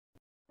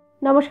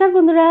নমস্কার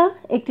বন্ধুরা,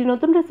 একটি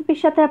নতুন রেসিপির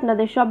সাথে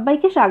আপনাদের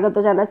সবাইকে স্বাগত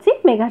জানাচ্ছি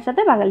মেঘার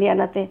সাথে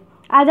বাঙালিয়ানাতে।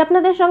 আজ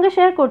আপনাদের সঙ্গে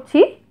শেয়ার করছি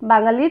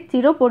বাঙালির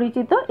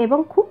চিরপরিচিত এবং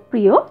খুব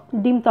প্রিয়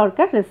ডিম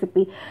তরকার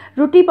রেসিপি।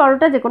 রুটি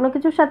পরোটা যে কোনো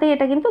কিছুর সাথে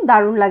এটা কিন্তু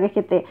দারুণ লাগে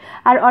খেতে।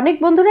 আর অনেক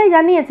বন্ধুরাই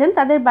জানিয়েছেন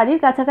তাদের বাড়ির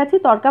কাছাকাছি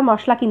তরকা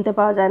মশলা কিনতে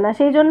পাওয়া যায় না,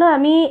 সেই জন্য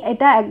আমি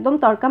এটা একদম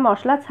তরকা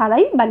মশলা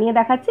ছাড়াই বানিয়ে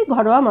দেখাচ্ছি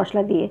ঘরোয়া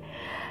মশলা দিয়ে।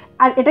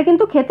 আর এটা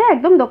কিন্তু খেতে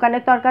একদম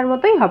দোকানের তরকার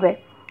মতোই হবে।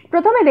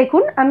 প্রথমে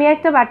দেখুন, আমি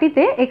একটা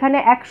বাটিতে এখানে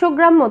 100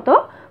 গ্রাম মতো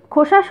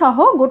খোসা সহ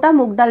গোটা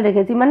মুগ ডাল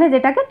রেখেছি, মানে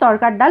যেটাকে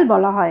তরকার ডাল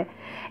বলা হয়।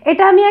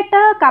 এটা আমি একটা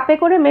কাপে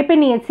করে মেপে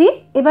নিয়েছি।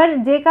 এবার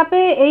যে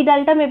কাপে এই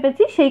ডালটা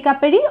মেপেছি সেই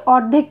কাপেরই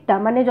অর্ধেকটা,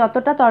 মানে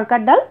যতটা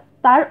তরকার ডাল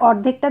তার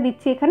অর্ধেকটা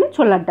দিচ্ছি এখানে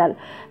ছোলার ডাল।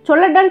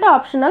 ছোলার ডালটা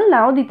অপশনাল,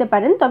 নাও দিতে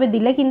পারেন, তবে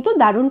দিলে কিন্তু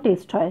দারুণ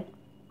টেস্ট হয়।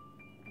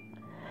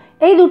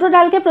 এই দুটো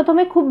ডালকে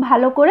প্রথমে খুব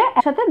ভালো করে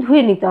একসাথে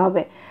ধুয়ে নিতে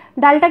হবে।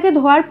 ডালটাকে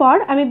ধোয়ার পর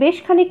আমি বেশ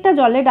খানিকটা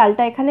জলে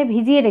ডালটা এখানে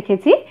ভিজিয়ে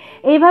রেখেছি।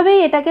 এইভাবেই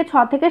এটাকে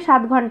 6 থেকে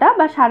 7 ঘন্টা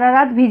বা সারা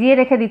রাত ভিজিয়ে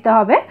রেখে দিতে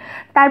হবে।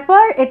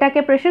 তারপর এটাকে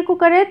প্রেসার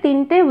কুকারে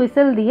 3টে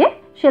হুইসেল দিয়ে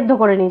সেদ্ধ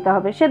করে নিতে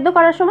হবে। সেদ্ধ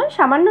করার সময়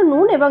সামান্য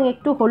নুন এবং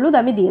একটু হলুদ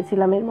আমি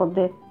দিয়েছিলাম এর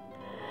মধ্যে।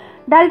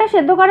 ডালটা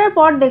সেদ্ধ করার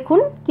পর দেখুন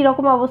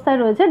কীরকম অবস্থায়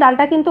রয়েছে।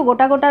 ডালটা কিন্তু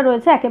গোটা গোটা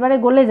রয়েছে, একেবারে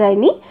গলে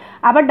যায়নি।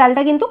 আবার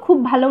ডালটা কিন্তু খুব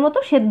ভালো মতো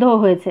সেদ্ধও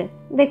হয়েছে।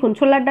 দেখুন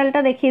ছোলার ডালটা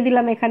দেখিয়ে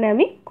দিলাম এখানে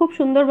আমি, খুব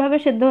সুন্দরভাবে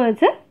সেদ্ধ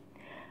হয়েছে।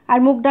 আর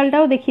মুগ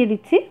ডালটাও দেখিয়ে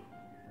দিচ্ছি,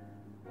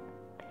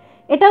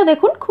 এটাও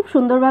দেখুন খুব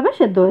সুন্দরভাবে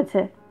সেদ্ধ হয়েছে।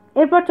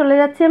 এরপর চলে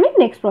যাচ্ছি আমি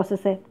নেক্সট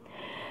প্রসেসে।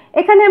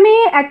 এখানে আমি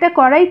একটা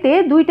কড়াইতে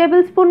 2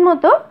 টেবিল স্পুন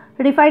মতো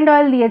রিফাইন্ড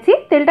অয়েল দিয়েছি।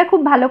 তেলটা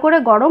খুব ভালো করে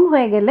গরম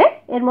হয়ে গেলে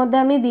এর মধ্যে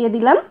আমি দিয়ে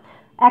দিলাম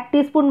 1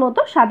 টিস্পুন মতো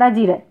সাদা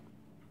জিরে।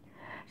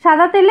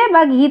 সাদা তেলে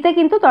বা ঘিতে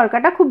কিন্তু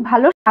তরকাটা খুব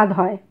ভালো স্বাদ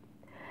হয়।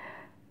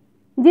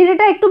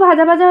 জিরেটা একটু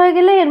ভাজা ভাজা হয়ে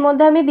গেলে এর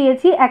মধ্যে আমি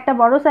দিয়েছি একটা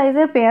বড়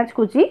সাইজের পেঁয়াজ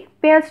কুচি।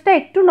 পেঁয়াজটা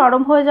একটু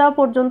নরম হয়ে যাওয়া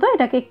পর্যন্ত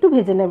এটাকে একটু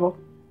ভেজে নেব।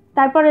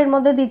 তারপর এর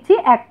মধ্যে দিচ্ছি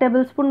 1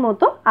 টেবিল স্পুন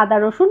মতো আদা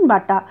রসুন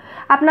বাটা।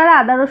 আপনারা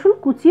আদা রসুন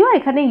কুচিও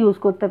এখানে ইউজ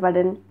করতে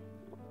পারেন।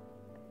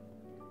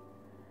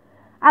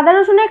 আদা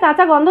রসুনের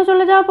কাঁচা গন্ধ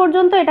চলে যাওয়া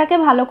পর্যন্ত এটাকে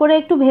ভালো করে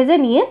একটু ভেজে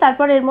নিয়ে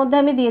তারপর এর মধ্যে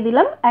আমি দিয়ে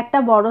দিলাম একটা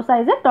বড়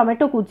সাইজের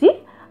টমেটো কুচি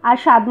আর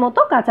স্বাদ মতো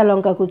কাঁচা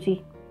লঙ্কা কুচি।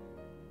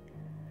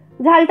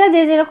 ঝালটা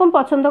যে যেরকম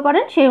পছন্দ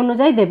করেন সেই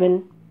অনুযায়ী দেবেন।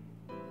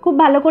 খুব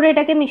ভালো করে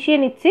এটাকে মিশিয়ে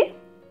নিচ্ছি।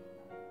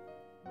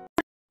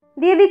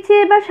 দিয়ে দিচ্ছি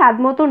এবার স্বাদ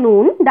মতো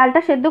নুন।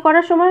 ডালটা সেদ্ধ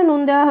করার সময় নুন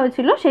দেওয়া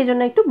হয়েছিল, সেই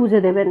জন্য একটু বুঝে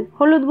দেবেন।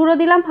 হলুদ গুঁড়ো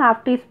দিলাম 1/2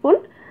 টিস্পুন,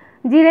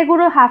 জিরে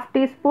গুঁড়ো 1/2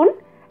 টিস্পুন,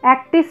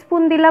 1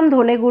 টিস্পুন দিলাম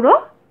ধনে গুঁড়ো,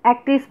 1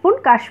 টিস্পুন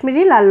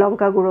কাশ্মীরি লাল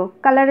লঙ্কা গুঁড়ো।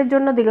 কালারের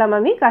জন্য দিলাম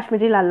আমি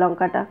কাশ্মীরি লাল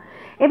লঙ্কাটা।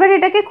 এবার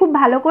এটাকে খুব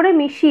ভালো করে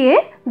মিশিয়ে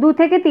 2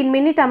 থেকে 3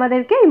 মিনিট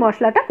আমাদেরকে এই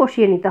মশলাটা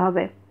কষিয়ে নিতে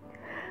হবে।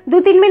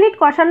 2-3 মিনিট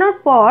কষানোর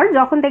পর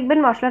যখন দেখবেন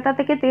মশলাটা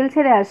থেকে তেল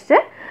ছেড়ে আসছে,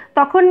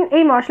 তখন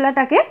এই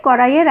মশলাটাকে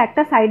কড়াইয়ের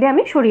একটা সাইডে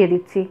আমি সরিয়ে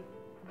দিচ্ছি।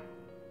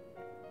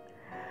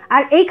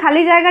 আর এই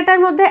খালি জায়গাটার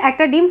মধ্যে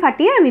একটা ডিম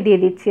ফাটিয়ে আমি দিয়ে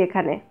দিচ্ছি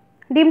এখানে।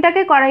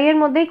 ডিমটাকে কড়াইয়ের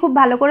মধ্যেই খুব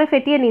ভালো করে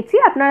ফেটিয়ে নিচ্ছি।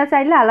 আপনারা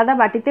চাইলে আলাদা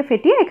বাটিতে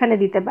ফেটিয়ে এখানে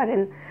দিতে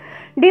পারেন।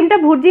 ডিমটা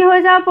ভুর্জি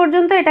হয়ে যাওয়া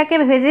পর্যন্ত এটাকে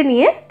ভেজে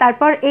নিয়ে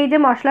তারপর এই যে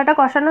মশলাটা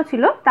কষানো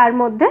ছিল তার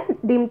মধ্যে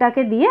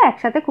ডিমটাকে দিয়ে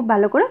একসাথে খুব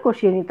ভালো করে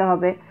কষিয়ে নিতে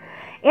হবে।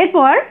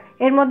 এরপর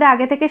এর মধ্যে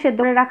আগে থেকে সেদ্ধ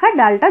করে রাখা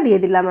ডালটা দিয়ে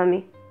দিলাম আমি।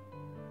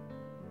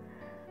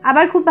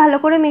 আবার খুব ভালো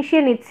করে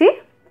মিশিয়ে নিচ্ছি।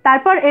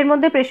 তারপর এর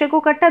মধ্যে প্রেসার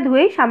কুকারটা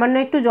ধুয়েই সামান্য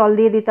একটু জল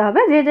দিয়ে দিতে হবে।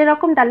 যে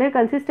যেরকম ডালের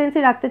কনসিস্টেন্সি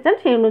রাখতে চান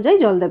সেই অনুযায়ী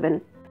জল দেবেন।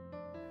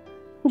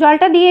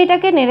 জলটা দিয়ে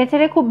এটাকে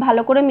নেড়েচেড়ে খুব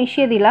ভালো করে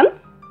মিশিয়ে দিলাম।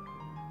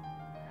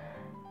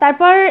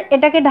 তারপর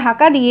এটাকে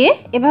ঢাকা দিয়ে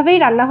এভাবেই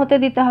রান্না হতে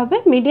দিতে হবে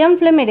মিডিয়াম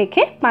ফ্লেমে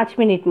রেখে 5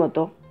 মিনিট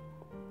মতো।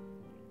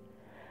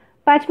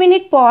 5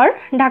 মিনিট পর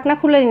ঢাকনা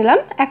খুলে নিলাম।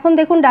 এখন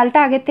দেখুন ডালটা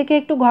আগের থেকে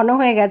একটু ঘন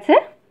হয়ে গেছে।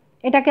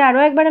 এটাকে আরও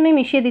একবার আমি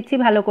মিশিয়ে দিচ্ছি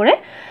ভালো করে।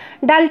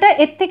 ডালটা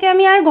এর থেকে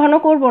আমি আর ঘন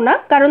করব না,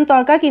 কারণ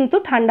তরকা কিন্তু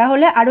ঠান্ডা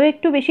হলে আরও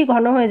একটু বেশি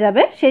ঘন হয়ে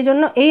যাবে। সেই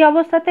জন্য এই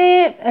অবস্থাতে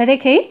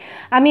রেখেই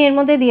আমি এর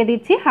মধ্যে দিয়ে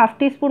দিচ্ছি 1/2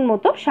 টিস্পুন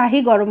মতো শাহি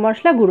গরম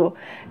মশলা গুঁড়ো।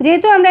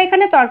 যেহেতু আমরা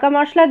এখানে তরকা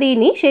মশলা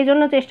দিইনি, সেই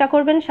জন্য চেষ্টা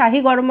করবেন শাহি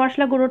গরম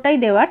মশলা গুঁড়োটাই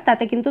দেওয়ার,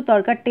 তাতে কিন্তু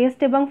তরকার টেস্ট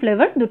এবং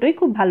ফ্লেভার দুটোই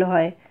খুব ভালো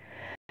হয়।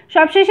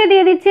 সবশেষে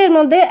দিয়ে দিচ্ছি এর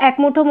মধ্যে 1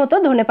 মুঠো মতো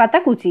ধনেপাতা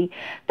কুচি।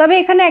 তবে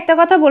এখানে একটা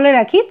কথা বলে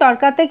রাখি,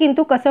 তরকাতে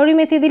কিন্তু কাসৌরি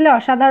মেথি দিলে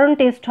অসাধারণ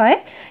টেস্ট হয়,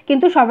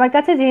 কিন্তু সবার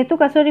কাছে যেহেতু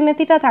কাসৌরি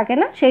মেথিটা থাকে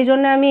না, সেই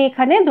জন্য আমি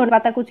এখানে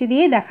ধনেপাতা কুচি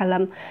দিয়েই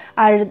দেখালাম।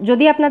 আর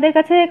যদি আপনাদের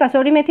কাছে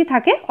কাসৌরি মেথি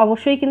থাকে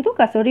অবশ্যই কিন্তু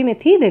কাসৌরি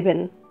মেথিই দেবেন।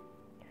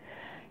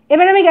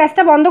 এবার আমি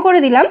গ্যাসটা বন্ধ করে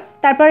দিলাম।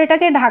 তারপর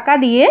এটাকে ঢাকা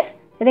দিয়ে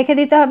রেখে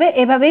দিতে হবে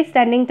এভাবেই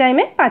স্ট্যান্ডিং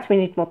টাইমে 5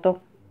 মিনিট মতো।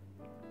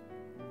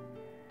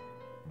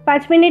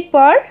 5 মিনিট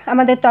পর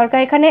আমাদের তরকা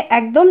এখানে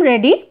একদম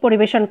রেডি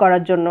পরিবেশন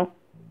করার জন্য।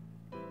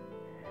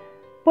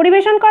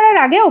 পরিবেশন করার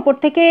আগে ওপর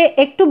থেকে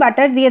একটু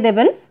বাটার দিয়ে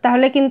দেবেন,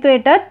 তাহলে কিন্তু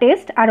এটা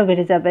টেস্ট আরও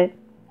বেড়ে যাবে।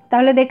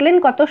 তাহলে দেখলেন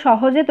কত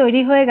সহজে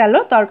তৈরি হয়ে গেল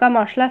তরকা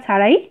মশলা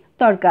ছাড়াই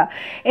তরকা।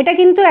 এটা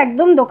কিন্তু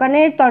একদম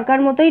দোকানের তরকার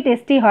মতোই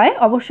টেস্টি হয়।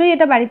 অবশ্যই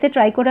এটা বাড়িতে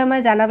ট্রাই করে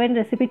আমায় জানাবেন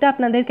রেসিপিটা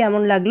আপনাদের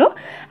কেমন লাগলো।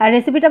 আর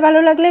রেসিপিটা ভালো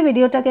লাগলে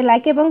ভিডিওটাকে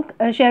লাইক এবং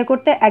শেয়ার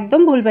করতে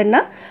একদম ভুলবেন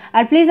না।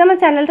 আর প্লিজ আমার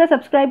চ্যানেলটা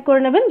সাবস্ক্রাইব করে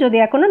নেবেন যদি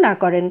এখনও না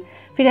করেন।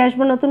 ফিরে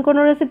আসবো নতুন কোনো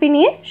রেসিপি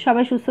নিয়ে।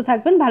 সবাই সুস্থ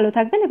থাকবেন, ভালো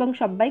থাকবেন এবং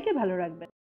সবাইকে ভালো রাখবেন।